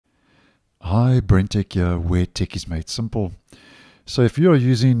Hi, BrenTech here, where tech is made simple. So if you are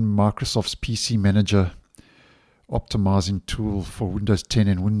using Microsoft's PC Manager optimizing tool for Windows 10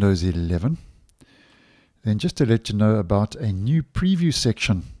 and Windows 11, then just to let you know about a new preview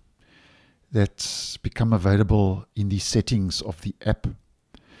section that's become available in the settings of the app.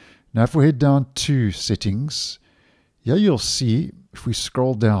 Now if we head down to settings, here you'll see, if we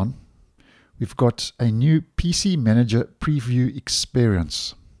scroll down, we've got a new PC Manager preview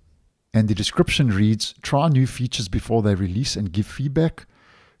experience. And the description reads, try new features before they release and give feedback.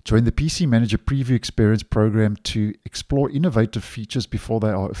 Join the PC Manager Preview Experience program to explore innovative features before they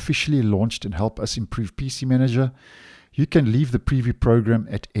are officially launched and help us improve PC Manager. You can leave the preview program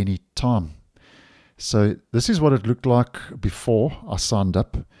at any time. So this is what it looked like before I signed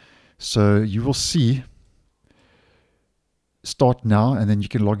up. So you will see start now, and then you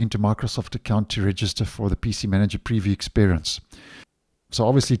can log into Microsoft account to register for the PC Manager Preview Experience. So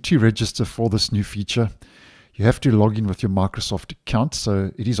obviously to register for this new feature, you have to log in with your Microsoft account,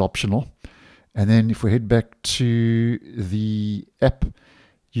 so it is optional. And then if we head back to the app,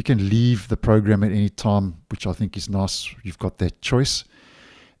 you can leave the program at any time, which I think is nice. You've got that choice.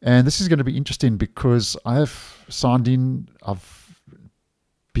 And this is going to be interesting because I have signed in. I've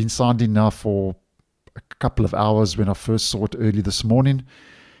been signed in now for a couple of hours when I first saw it early this morning.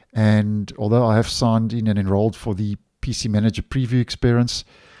 And although I have signed in and enrolled for the PC Manager Preview Experience,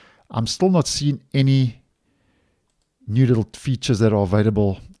 I'm still not seeing any new little features that are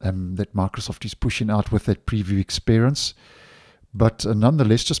available that Microsoft is pushing out with that preview experience. But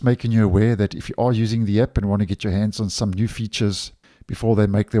nonetheless, just making you aware that if you are using the app and want to get your hands on some new features before they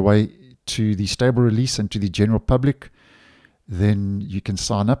make their way to the stable release and to the general public, then you can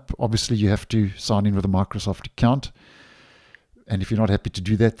sign up. Obviously, you have to sign in with a Microsoft account. And if you're not happy to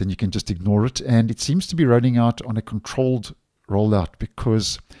do that, then you can just ignore it. And it seems to be rolling out on a controlled rollout,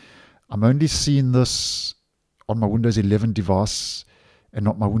 because I'm only seeing this on my Windows 11 device and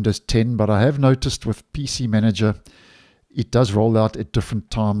not my Windows 10. But I have noticed with PC Manager, it does roll out at different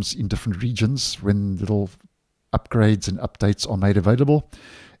times in different regions when little upgrades and updates are made available.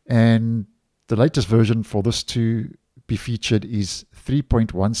 And the latest version for this to be featured is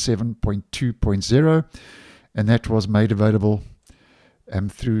 3.17.2.0. And that was made available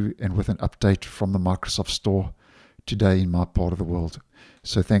through and with an update from the Microsoft Store today in my part of the world.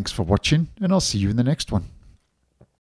 So thanks for watching, and I'll see you in the next one.